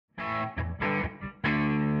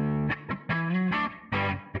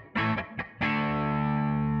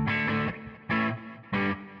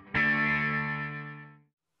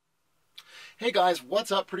Hey guys,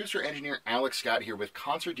 what's up? Producer engineer Alex Scott here with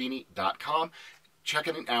Consordini.com,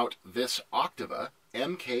 checking out this Oktava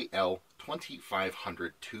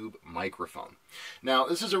MKL2500 tube microphone. Now,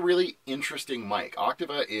 this is a really interesting mic.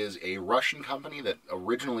 Oktava is a Russian company that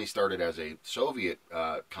originally started as a Soviet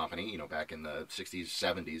company, back in the 60s,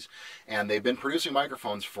 70s, and they've been producing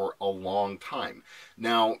microphones for a long time.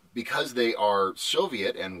 Now, because they are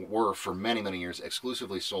Soviet and were for many, many years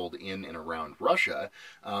exclusively sold in and around Russia,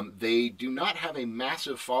 they do not have a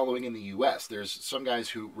massive following in the US. There's some guys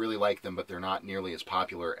who really like them, but they're not nearly as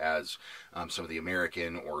popular as some of the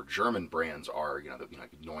American or German brands are,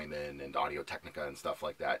 like Neumann and Audio-Technica and stuff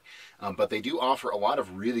like that. But they do offer a lot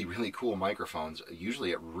of really, really cool microphones,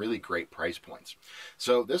 usually at really great price points.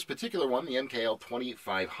 So this particular one, the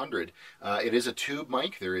MKL2500, it is a tube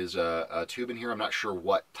mic. There is a tube in here. I'm not sure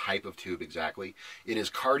what type of tube exactly. It is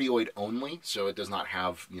cardioid only, so it does not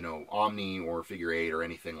have, omni or figure 8 or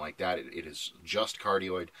anything like that. It is just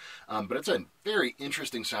cardioid. But it's a very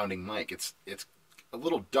interesting sounding mic. It's a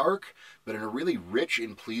little dark, but in a really rich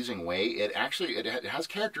and pleasing way. It has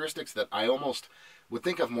characteristics that I almost would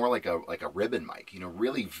think of more like a ribbon mic,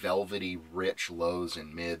 really velvety, rich lows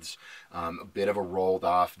and mids, a bit of a rolled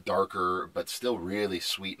off, darker, but still really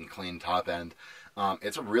sweet and clean top end.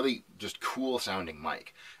 It's a really just cool sounding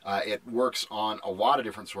mic. It works on a lot of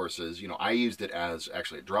different sources. I used it as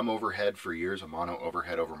actually a drum overhead for years, a mono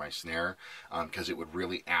overhead over my snare, because it would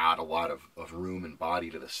really add a lot of room and body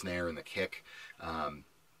to the snare and the kick.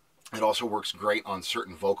 It also works great on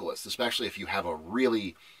certain vocalists, especially if you have a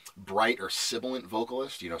really bright or sibilant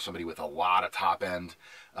vocalist, somebody with a lot of top end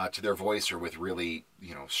to their voice, or with really,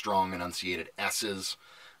 strong enunciated S's.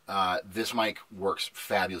 This mic works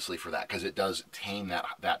fabulously for that, because it does tame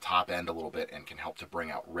that top end a little bit and can help to bring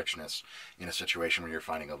out richness in a situation where you're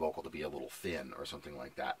finding a vocal to be a little thin or something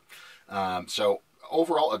like that. So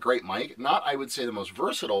overall, a great mic. Not, I would say, the most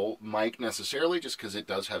versatile mic necessarily, just because it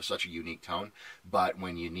does have such a unique tone, but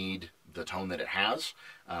when you need the tone that it has,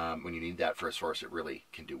 when you need that for a source, it really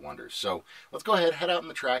can do wonders. So let's go ahead, head out in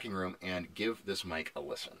the tracking room, and give this mic a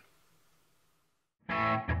listen.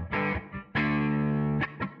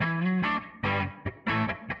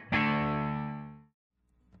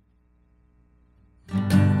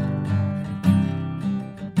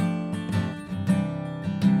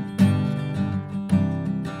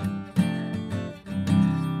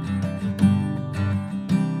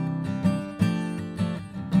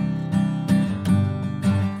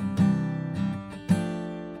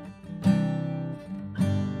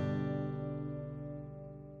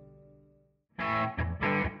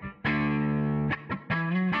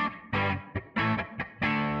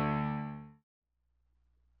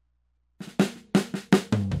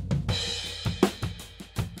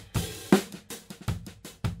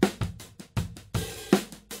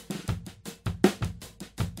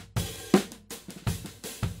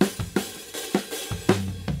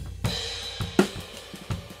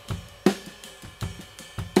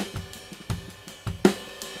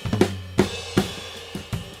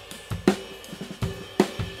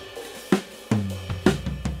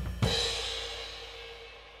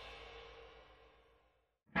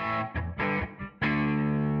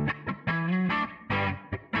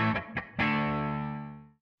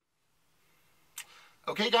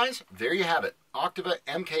 Okay guys, there you have it. Oktava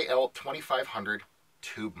MKL2500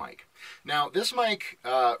 tube mic. Now this mic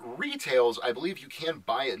retails, I believe you can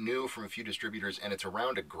buy it new from a few distributors, and it's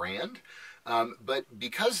around $1,000. But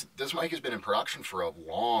because this mic has been in production for a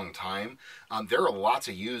long time, there are lots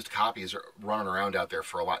of used copies running around out there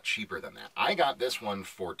for a lot cheaper than that. I got this one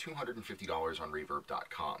for $250 on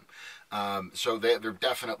reverb.com. So they're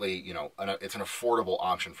definitely, it's an affordable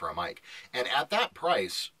option for a mic. And at that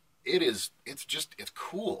price, it's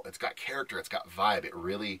cool. It's got character. It's got vibe. It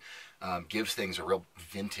really gives things a real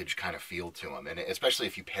vintage kind of feel to them. And especially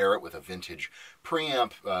if you pair it with a vintage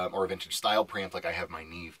preamp or a vintage style preamp, like I have my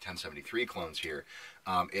Neve 1073 clones here,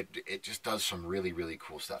 it just does some really, really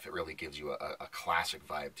cool stuff. It really gives you a classic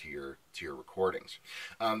vibe to your recordings.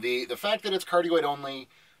 The fact that it's cardioid only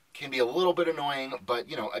can be a little bit annoying, but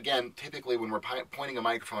again, typically when we're pointing a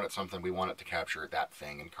microphone at something, we want it to capture that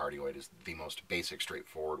thing, and cardioid is the most basic,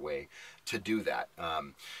 straightforward way to do that.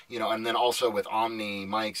 And then also with Omni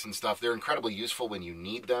mics and stuff, they're incredibly useful when you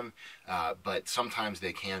need them, but sometimes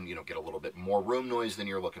they can, get a little bit more room noise than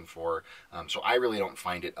you're looking for. So I really don't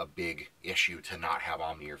find it a big issue to not have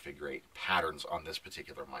Omni or figure 8 patterns on this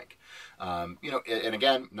particular mic. And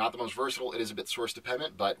again, not the most versatile. It is a bit source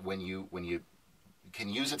dependent, but when you can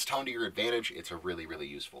use its tone to your advantage, it's a really, really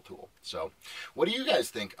useful tool. So what do you guys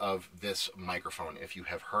think of this microphone, if you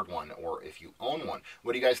have heard one or if you own one?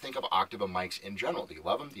 What do you guys think of Oktava mics in general? Do you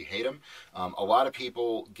love them? Do you hate them? A lot of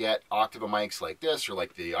people get Oktava mics like this, or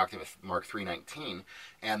like the Oktava Mark 319,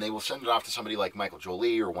 and they will send it off to somebody like Michael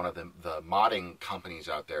Jolie or one of the modding companies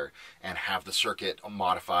out there and have the circuit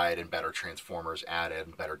modified and better transformers added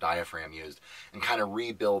and better diaphragm used and kind of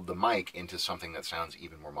rebuild the mic into something that sounds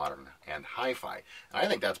even more modern and hi-fi. And I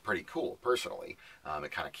think that's pretty cool, personally.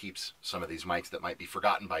 It kind of keeps some of these mics that might be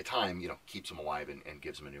forgotten by time, you know, keeps them alive and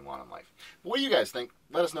gives them a new on in life. But what do you guys think?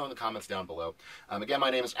 Let us know in the comments down below. Again,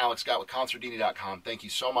 my name is Alex Scott with Consordini.com. Thank you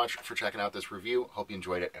so much for checking out this review. Hope you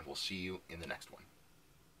enjoyed it, and we'll see you in the next one.